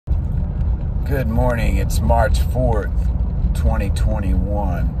Good morning. It's March 4th,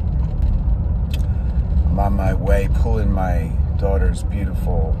 2021. I'm on my way pulling my daughter's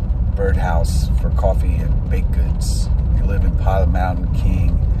beautiful birdhouse for coffee and baked goods. We live in Pilot Mountain,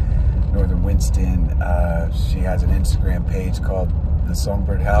 King, Northern Winston. She has an Instagram page called The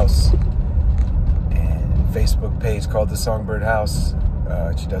Songbird House and Facebook page called The Songbird House.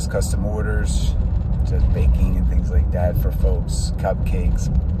 She does custom orders. She does baking and things like that for folks, cupcakes,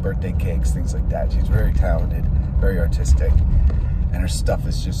 birthday cakes, things like that. She's very talented, very artistic, and her stuff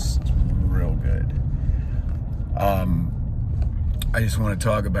is just real good. I just want to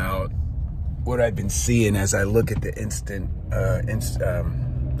talk about what I've been seeing as I look at the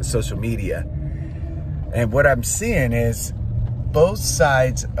the social media. And what I'm seeing is both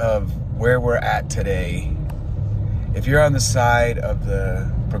sides of where we're at today. If you're on the side of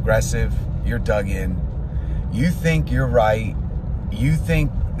the progressive, you're dug in. You think you're right. You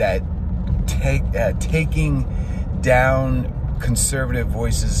think that taking down conservative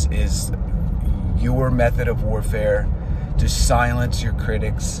voices is your method of warfare to silence your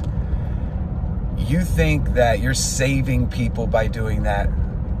critics. You think that you're saving people by doing that,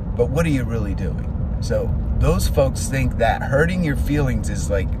 but what are you really doing? So those folks think that hurting your feelings is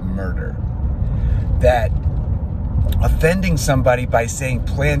like murder. That offending somebody by saying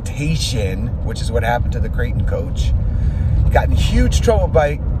plantation, which is what happened to the Creighton coach, got in huge trouble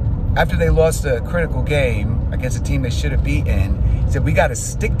after they lost a critical game against a team they should have beaten. He said, we got to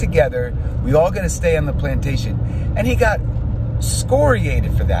stick together. We all got to stay on the plantation. And he got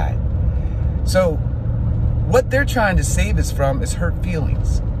scoriated for that. So what they're trying to save us from is hurt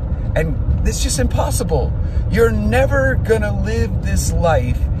feelings. And it's just impossible. You're never going to live this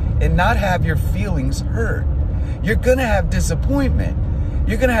life and not have your feelings hurt. You're going to have disappointment.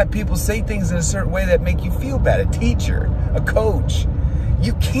 You're going to have people say things in a certain way that make you feel bad. A teacher, a coach.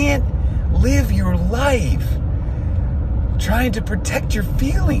 You can't live your life trying to protect your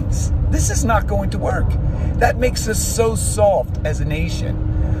feelings. This is not going to work. That makes us so soft as a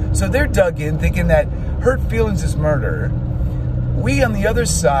nation. So they're dug in thinking that hurt feelings is murder. We on the other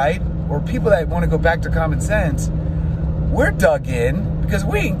side, or people that want to go back to common sense, we're dug in because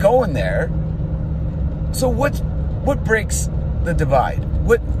we ain't going there. So what breaks the divide?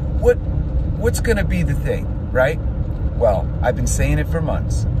 What's going to be the thing, right? Well, I've been saying it for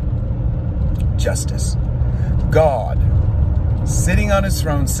months. Justice. God sitting on his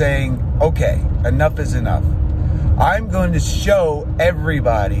throne saying, okay, enough is enough. I'm going to show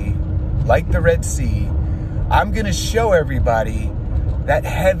everybody, like the Red Sea, I'm going to show everybody that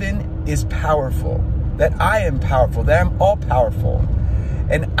heaven is powerful, that I am powerful, that I'm all powerful.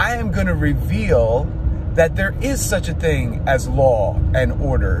 And I am going to reveal that there is such a thing as law and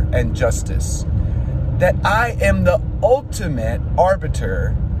order and justice. That I am the ultimate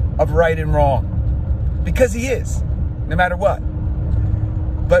arbiter of right and wrong. Because he is, no matter what.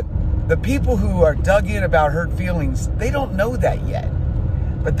 But the people who are dug in about hurt feelings, they don't know that yet.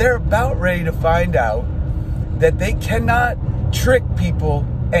 But they're about ready to find out that they cannot trick people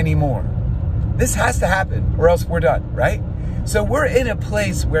anymore. This has to happen or else we're done, right? So we're in a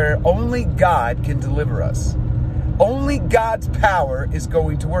place where only God can deliver us. Only God's power is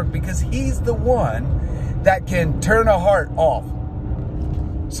going to work because he's the one that can turn a heart off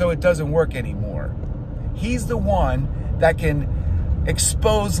so it doesn't work anymore. He's the one that can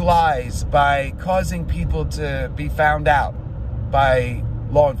expose lies by causing people to be found out by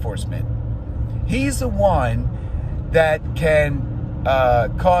law enforcement. He's the one that can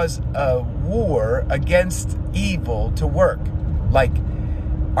cause a war against evil to work, like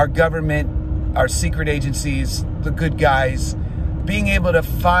our government, our secret agencies, the good guys, being able to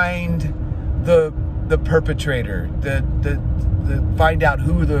find the perpetrator, find out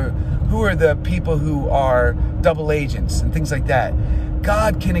who are the people who are double agents and things like that.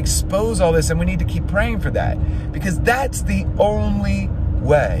 God can expose all this, and we need to keep praying for that because that's the only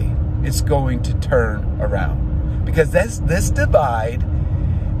way it's going to turn around. Because this divide,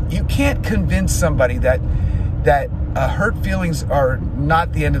 you can't convince somebody that hurt feelings are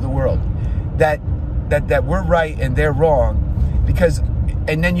not the end of the world, that we're right and they're wrong,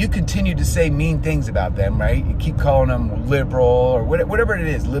 and then you continue to say mean things about them, right? You keep calling them liberal or whatever it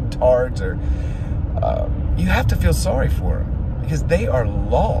is, libtards, or you have to feel sorry for them because they are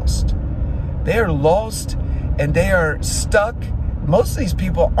lost. They are lost and they are stuck. Most of these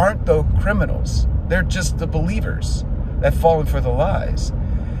people aren't the criminals. They're just the believers that fallen for the lies.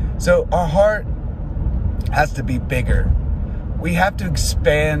 So our heart has to be bigger. We have to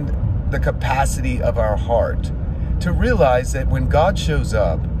expand the capacity of our heart to realize that when God shows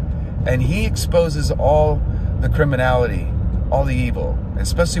up and he exposes all the criminality, all the evil,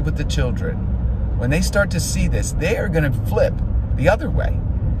 especially with the children, when they start to see this, they are going to flip the other way,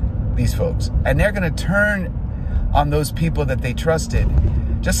 these folks. And they're going to turn on those people that they trusted,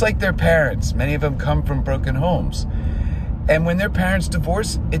 just like their parents. Many of them come from broken homes. And when their parents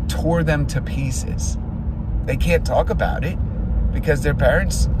divorced, it tore them to pieces. They can't talk about it because their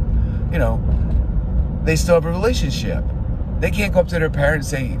parents, you know, they still have a relationship. They can't go up to their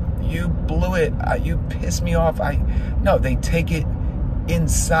parents and say, you blew it, you pissed me off. No, they take it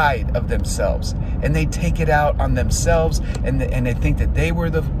inside of themselves, and they take it out on themselves, and they think that they were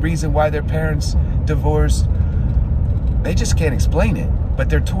the reason why their parents divorced. They just can't explain it, but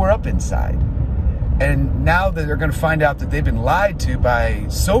they're tore up inside. And now that they're going to find out that they've been lied to by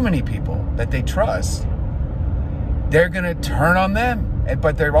so many people that they trust, they're going to turn on them,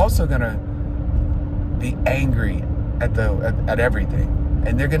 but they're also going to be angry at everything.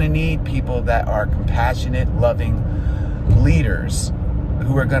 And they're going to need people that are compassionate, loving leaders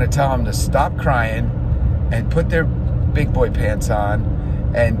who are going to tell them to stop crying and put their big boy pants on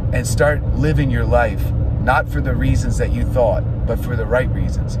and start living your life, not for the reasons that you thought, but for the right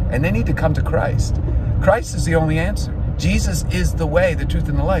reasons. And they need to come to Christ. Christ is the only answer. Jesus is the way, the truth,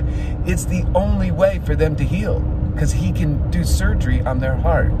 and the life. It's the only way for them to heal, because he can do surgery on their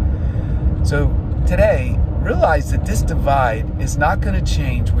heart. So today, realize that this divide is not going to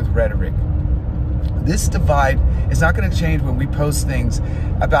change with rhetoric. This divide is not going to change when we post things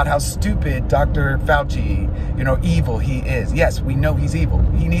about how stupid Dr. Fauci, evil he is. Yes, we know he's evil.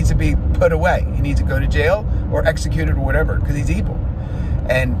 He needs to be put away. He needs to go to jail or executed or whatever, because he's evil.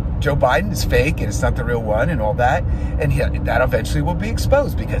 And Joe Biden is fake and it's not the real one and all that. And that eventually will be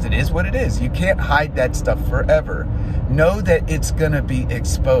exposed, because it is what it is. You can't hide that stuff forever. Know that it's going to be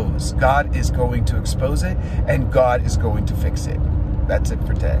exposed. God is going to expose it, and God is going to fix it. That's it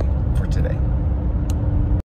for today.